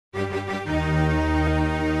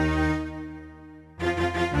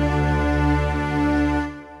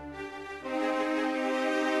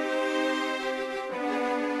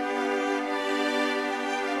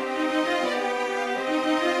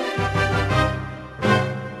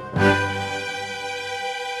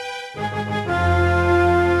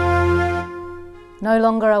No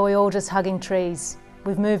longer are we all just hugging trees.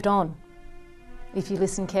 We've moved on. If you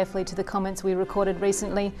listen carefully to the comments we recorded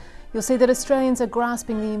recently, you'll see that Australians are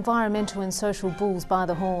grasping the environmental and social bulls by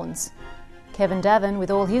the horns. Kevin Davin,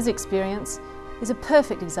 with all his experience, is a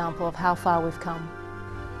perfect example of how far we've come.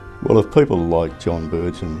 Well, if people like John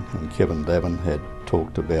Burgin and Kevin Davin had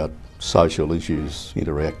talked about social issues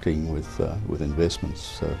interacting with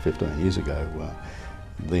investments 15 years ago,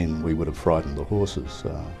 then we would have frightened the horses.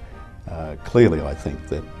 Clearly, I think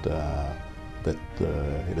that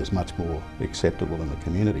it is much more acceptable in the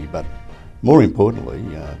community, but more importantly,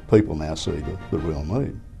 people now see the real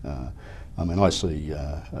need. I see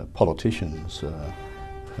politicians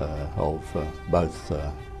of both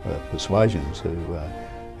persuasions who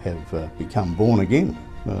have become born again,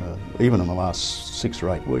 even in the last 6 or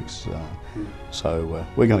 8 weeks. So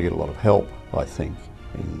we're going to get a lot of help, I think,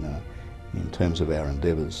 in terms of our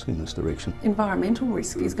endeavours in this direction. Environmental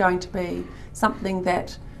risk is going to be something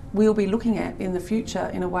that we'll be looking at in the future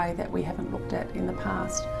in a way that we haven't looked at in the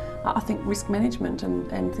past. I think risk management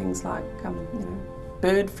and things like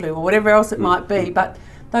bird flu or whatever else it might be, but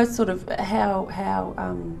those sort of how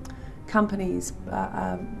companies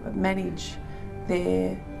manage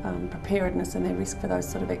their preparedness and their risk for those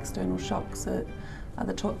sort of external shocks are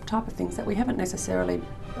the type of things that we haven't necessarily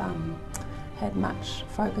had much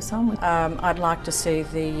focus on. I'd like to see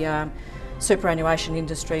the superannuation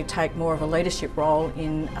industry take more of a leadership role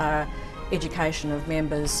in education of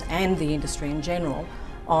members and the industry in general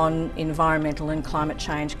on environmental and climate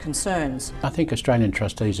change concerns. I think Australian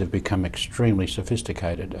trustees have become extremely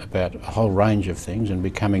sophisticated about a whole range of things and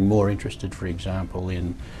becoming more interested, for example,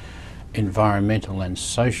 in environmental and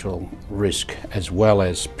social risk as well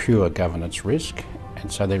as pure governance risk.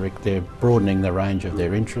 And so they're broadening the range of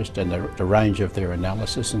their interest and the range of their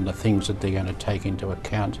analysis and the things that they're going to take into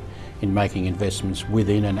account in making investments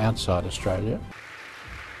within and outside Australia.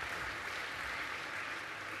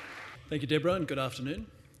 Thank you, Deborah, and good afternoon.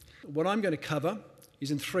 What I'm going to cover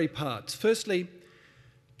is in 3 parts. Firstly,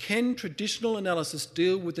 can traditional analysis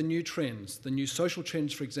deal with the new trends, the new social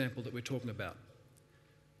trends, for example, that we're talking about?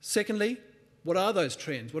 Secondly, what are those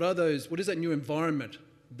trends? What is that new environment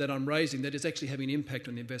that I'm raising that is actually having an impact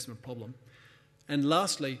on the investment problem? And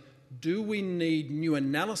lastly, do we need new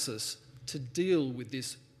analysis to deal with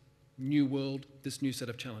this new world, this new set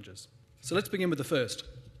of challenges? So let's begin with the first.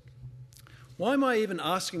 Why am I even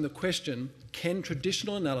asking the question, can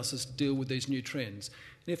traditional analysis deal with these new trends?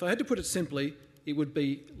 And if I had to put it simply, it would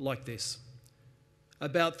be like this.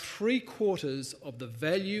 About 3/4 of the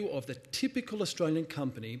value of the typical Australian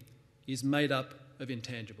company is made up of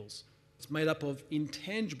intangibles. It's made up of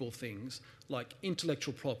intangible things like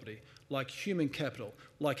intellectual property, like human capital,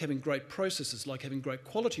 like having great processes, like having great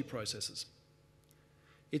quality processes.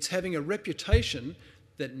 It's having a reputation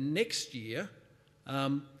that next year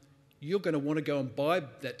you're going to want to go and buy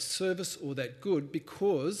that service or that good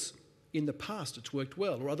because in the past it's worked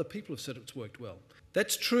well, or other people have said it's worked well.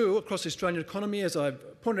 That's true across the Australian economy. As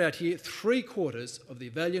I've pointed out here, 3/4 of the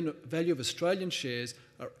value of Australian shares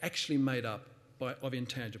are actually made up of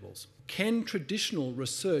intangibles. Can traditional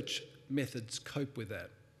research methods cope with that?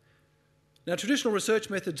 Now, traditional research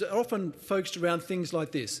methods are often focused around things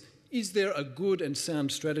like this. Is there a good and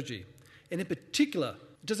sound strategy? And in particular,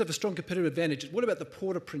 it does have a strong competitive advantage. What about the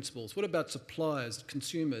Porter principles? What about suppliers,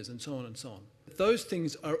 consumers, and so on and so on? Those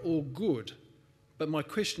things are all good, but my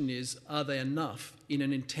question is, are they enough in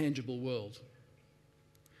an intangible world?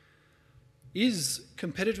 Is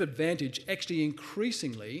competitive advantage actually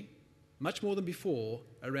increasingly, much more than before,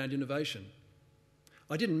 around innovation?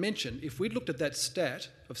 I didn't mention, if we'd looked at that stat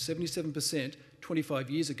of 77% 25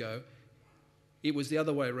 years ago, it was the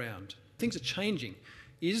other way around. Things are changing.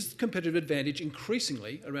 Is competitive advantage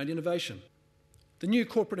increasingly around innovation? The new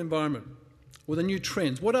corporate environment, or the new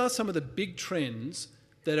trends. What are some of the big trends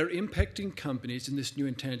that are impacting companies in this new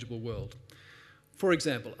intangible world? For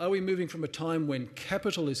example, are we moving from a time when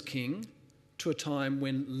capital is king to a time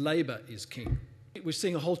when labour is king? We're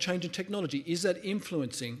seeing a whole change in technology. Is that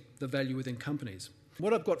influencing the value within companies?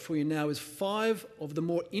 What I've got for you now is 5 of the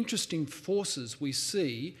more interesting forces we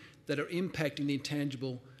see that are impacting the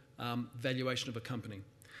intangible valuation of a company.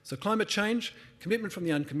 So climate change, commitment from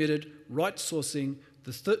the uncommitted, right sourcing,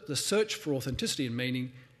 the search for authenticity and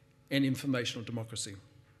meaning, and informational democracy.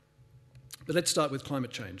 But let's start with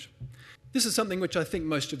climate change. This is something which I think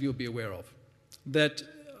most of you will be aware of. That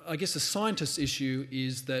I guess the scientist's issue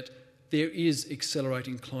is that there is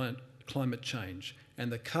accelerating climate change,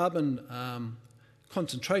 and the carbon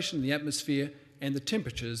concentration in the atmosphere and the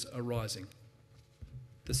temperatures are rising.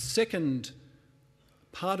 The second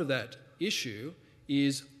part of that issue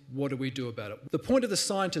is, what do we do about it? The point of the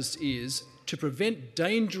scientists is to prevent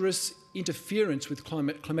dangerous interference with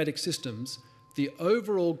climatic systems, the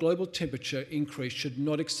overall global temperature increase should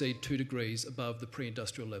not exceed 2 degrees above the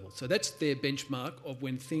pre-industrial level. So that's their benchmark of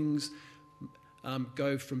when things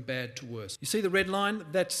go from bad to worse. You see the red line?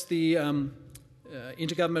 That's the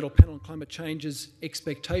Intergovernmental Panel on Climate Change's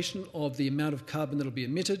expectation of the amount of carbon that will be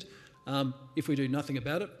emitted if we do nothing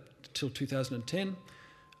about it till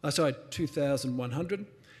 2100.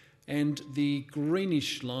 And the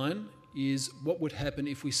greenish line is what would happen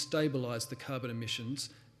if we stabilise the carbon emissions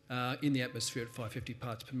in the atmosphere at 550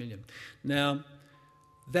 parts per million. Now,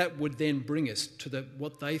 that would then bring us to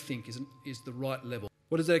what they think is the right level.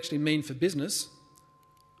 What does that actually mean for business?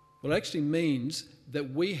 Well, it actually means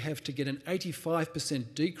that we have to get an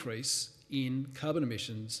 85% decrease in carbon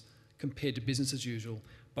emissions compared to business as usual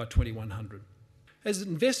by 2100. As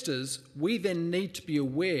investors, we then need to be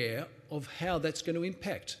aware of how that's going to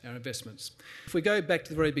impact our investments. If we go back to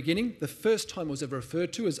the very beginning, the first time it was ever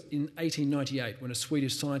referred to was in 1898 when a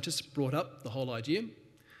Swedish scientist brought up the whole idea.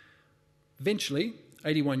 Eventually,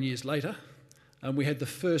 81 years later, we had the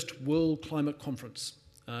first World Climate Conference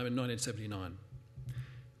in 1979.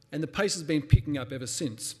 And the pace has been picking up ever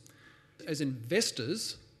since. As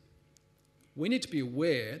investors, we need to be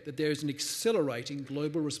aware that there is an accelerating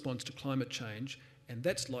global response to climate change, and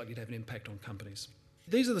that's likely to have an impact on companies.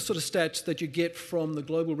 These are the sort of stats that you get from the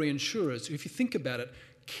global reinsurers who, if you think about it,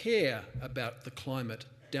 care about the climate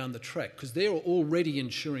down the track because they're already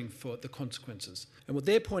insuring for the consequences. And what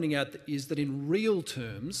they're pointing out is that in real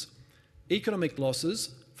terms, economic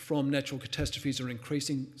losses from natural catastrophes are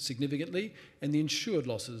increasing significantly, and the insured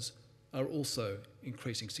losses are also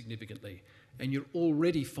increasing significantly. And you're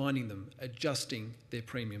already finding them adjusting their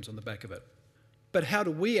premiums on the back of it. But how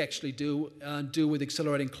do we actually deal with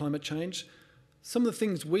accelerating climate change? Some of the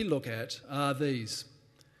things we look at are these: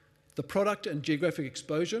 the product and geographic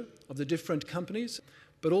exposure of the different companies,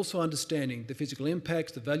 but also understanding the physical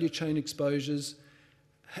impacts, the value chain exposures.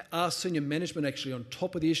 Are senior management actually on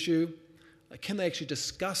top of the issue? Can they actually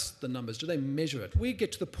discuss the numbers? Do they measure it? We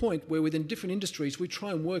get to the point where within different industries we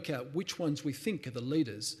try and work out which ones we think are the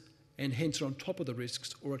leaders and hence are on top of the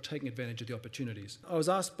risks or are taking advantage of the opportunities. I was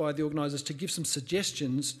asked by the organisers to give some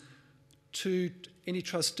suggestions to any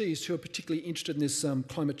trustees who are particularly interested in this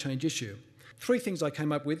climate change issue. 3 things I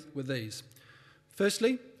came up with were these.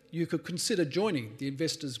 Firstly, you could consider joining the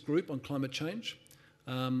investors group on climate change.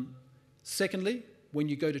 Secondly, when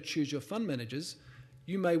you go to choose your fund managers,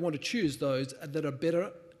 you may want to choose those that are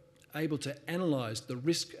better able to analyse the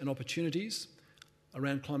risk and opportunities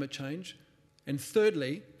around climate change. And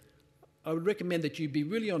thirdly, I would recommend that you be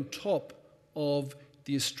really on top of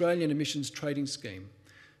the Australian Emissions Trading Scheme,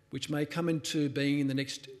 which may come into being in the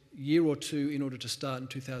next year or two in order to start in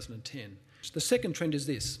 2010. The second trend is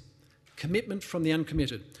this: commitment from the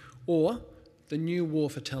uncommitted, or the new war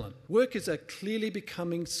for talent. Workers are clearly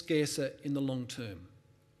becoming scarcer in the long term.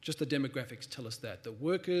 Just the demographics tell us that. The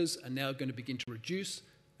workers are now going to begin to reduce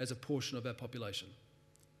as a portion of our population.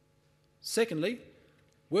 Secondly,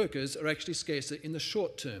 workers are actually scarcer in the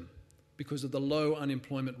short term because of the low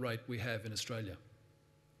unemployment rate we have in Australia.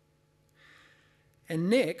 And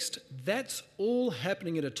next, that's all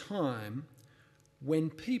happening at a time when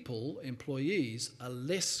people, employees, are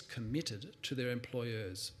less committed to their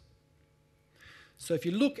employers. So if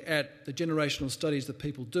you look at the generational studies that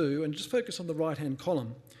people do, and just focus on the right-hand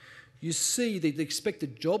column, you see that the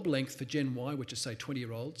expected job length for Gen Y, which is, say,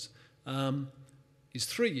 20-year-olds, is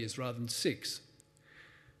 3 years rather than 6.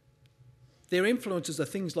 Their influences are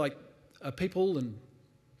things like people and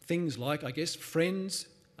things like, I guess, friends,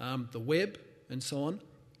 the web, and so on,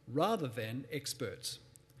 rather than experts.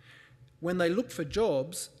 When they look for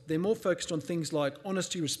jobs, they're more focused on things like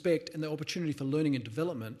honesty, respect, and the opportunity for learning and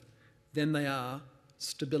development than they are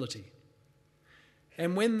stability.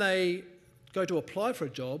 And when they go to apply for a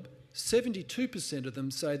job, 72% of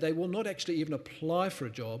them say they will not actually even apply for a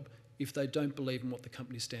job if they don't believe in what the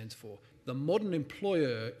company stands for. The modern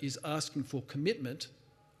employer is asking for commitment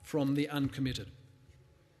from the uncommitted.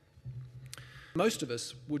 Most of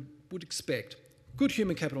us would expect good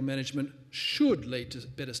human capital management should lead to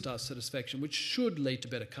better staff satisfaction, which should lead to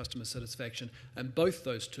better customer satisfaction, and both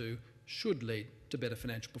those two should lead to better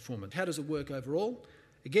financial performance. How does it work overall?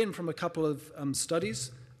 Again, from a couple of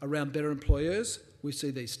studies around better employers, we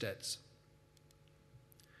see these stats.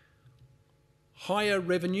 Higher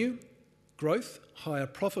revenue growth, higher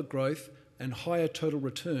profit growth, and higher total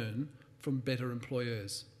return from better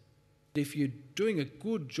employers. If you're doing a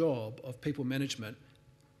good job of people management,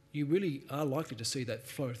 you really are likely to see that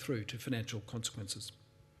flow through to financial consequences.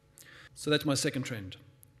 So that's my second trend.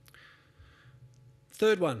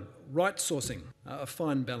 Third one, right sourcing, a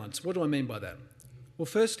fine balance. What do I mean by that? Well,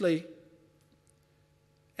 firstly,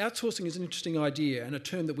 outsourcing is an interesting idea and a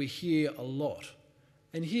term that we hear a lot.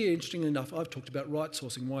 And here, interestingly enough, I've talked about right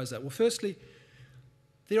sourcing. Why is that? Well, firstly,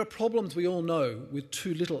 there are problems we all know with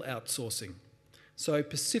too little outsourcing. So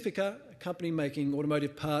Pacifica, a company making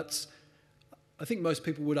automotive parts, I think most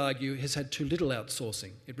people would argue has had too little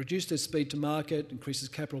outsourcing. It reduced their speed to market, increases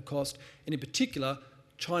capital cost, and in particular,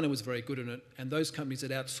 China was very good at it, and those companies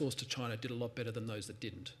that outsourced to China did a lot better than those that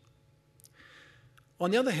didn't.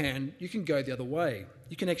 On the other hand, you can go the other way.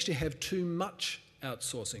 You can actually have too much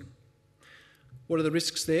outsourcing. What are the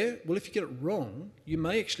risks there? Well, if you get it wrong, you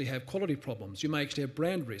may actually have quality problems. You may actually have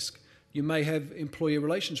brand risk. You may have employee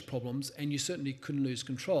relations problems, and you certainly can lose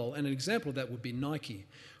control. And an example of that would be Nike,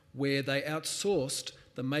 where they outsourced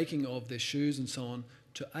the making of their shoes and so on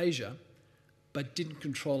to Asia, but didn't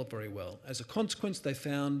control it very well. As a consequence, they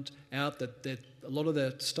found out that a lot of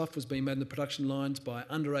their stuff was being made in the production lines by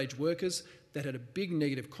underage workers. That had a big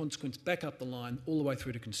negative consequence back up the line all the way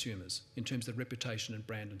through to consumers in terms of reputation and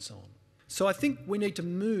brand and so on. So I think we need to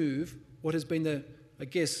move what has been the, I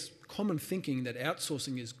guess, common thinking that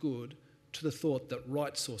outsourcing is good to the thought that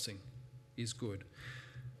right sourcing is good.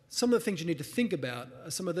 Some of the things you need to think about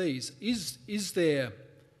are some of these. Is there,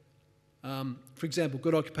 for example,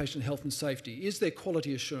 good occupational health and safety? Is there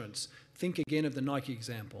quality assurance? Think again of the Nike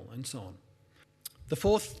example and so on. The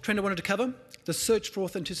fourth trend I wanted to cover, the search for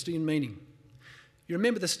authenticity and meaning. You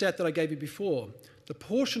remember the stat that I gave you before. The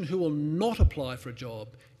portion who will not apply for a job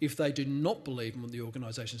if they do not believe in what the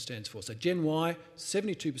organisation stands for. So Gen Y,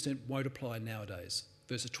 72% won't apply nowadays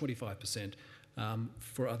versus 25%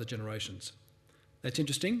 for other generations. That's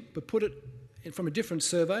interesting, but put it from a different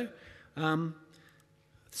survey.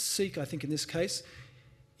 Seek, I think in this case,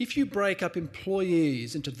 if you break up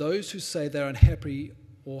employees into those who say they're unhappy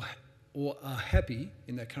or are happy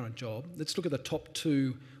in their current job, let's look at the top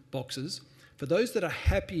two boxes. For those that are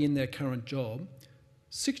happy in their current job,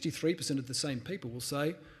 63% of the same people will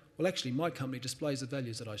say, well, actually, my company displays the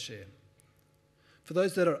values that I share. For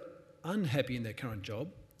those that are unhappy in their current job,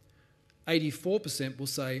 84% will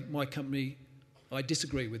say, my company, I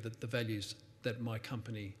disagree with the values that my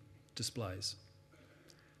company displays.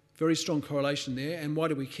 Very strong correlation there. And why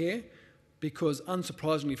do we care? Because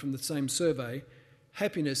unsurprisingly from the same survey,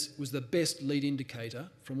 happiness was the best lead indicator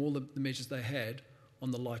from all the measures they had on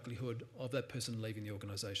the likelihood of that person leaving the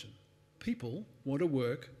organisation. People want to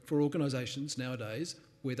work for organisations nowadays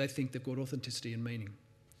where they think they've got authenticity and meaning.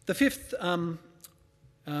 The fifth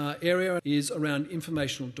area is around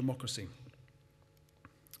informational democracy.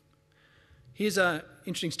 Here's an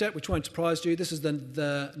interesting stat which won't surprise you. This is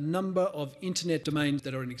the number of internet domains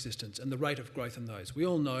that are in existence and the rate of growth in those. We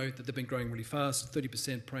all know that they've been growing really fast.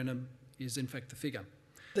 30% per annum is in fact the figure.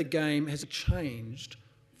 The game has changed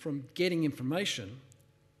from getting information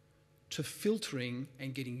to filtering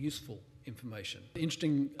and getting useful information.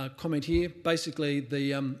 Interesting comment here. Basically,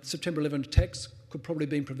 the September 11 attacks could probably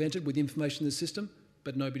have been prevented with information in the system,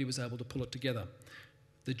 but nobody was able to pull it together.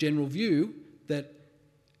 The general view that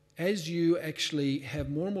as you actually have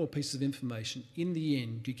more and more pieces of information, in the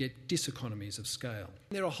end, you get diseconomies of scale.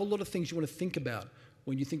 There are a whole lot of things you want to think about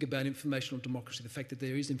when you think about informational democracy, the fact that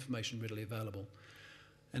there is information readily available.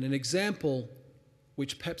 And an example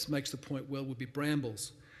which perhaps makes the point well would be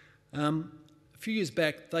Brambles. A few years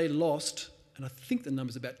back, they lost, and I think the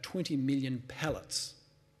number's about 20 million pallets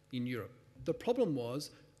in Europe. The problem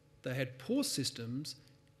was they had poor systems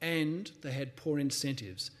and they had poor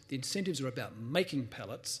incentives. The incentives are about making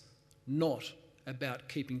pallets, not about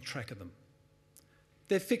keeping track of them.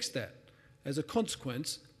 They've fixed that. As a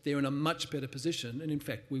consequence, they're in a much better position, and in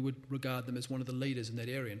fact, we would regard them as one of the leaders in that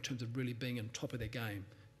area in terms of really being on top of their game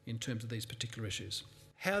in terms of these particular issues.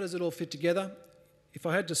 How does it all fit together? If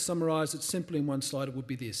I had to summarise it simply in one slide, it would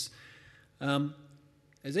be this.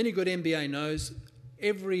 As any good MBA knows,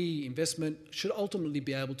 every investment should ultimately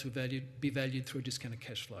be able to be valued through a discounted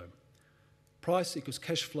cash flow. Price equals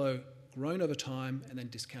cash flow grown over time and then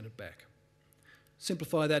discounted back.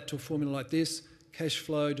 Simplify that to a formula like this: cash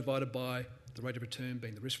flow divided by the rate of return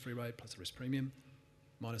being the risk-free rate plus the risk premium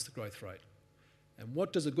minus the growth rate. And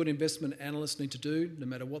what does a good investment analyst need to do, no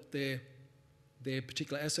matter what their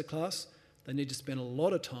particular asset class? They need to spend a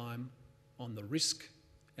lot of time on the risk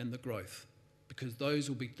and the growth, because those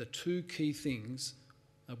will be the two key things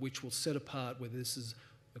which will set apart whether this is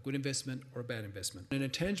a good investment or a bad investment. In a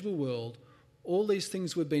tangible world, all these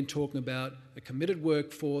things we've been talking about, a committed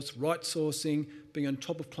workforce, right sourcing, being on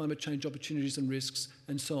top of climate change opportunities and risks,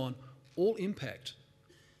 and so on, all impact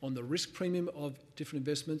on the risk premium of different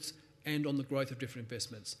investments and on the growth of different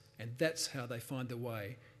investments. And that's how they find their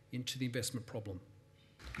way into the investment problem.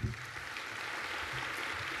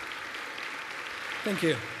 Thank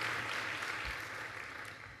you.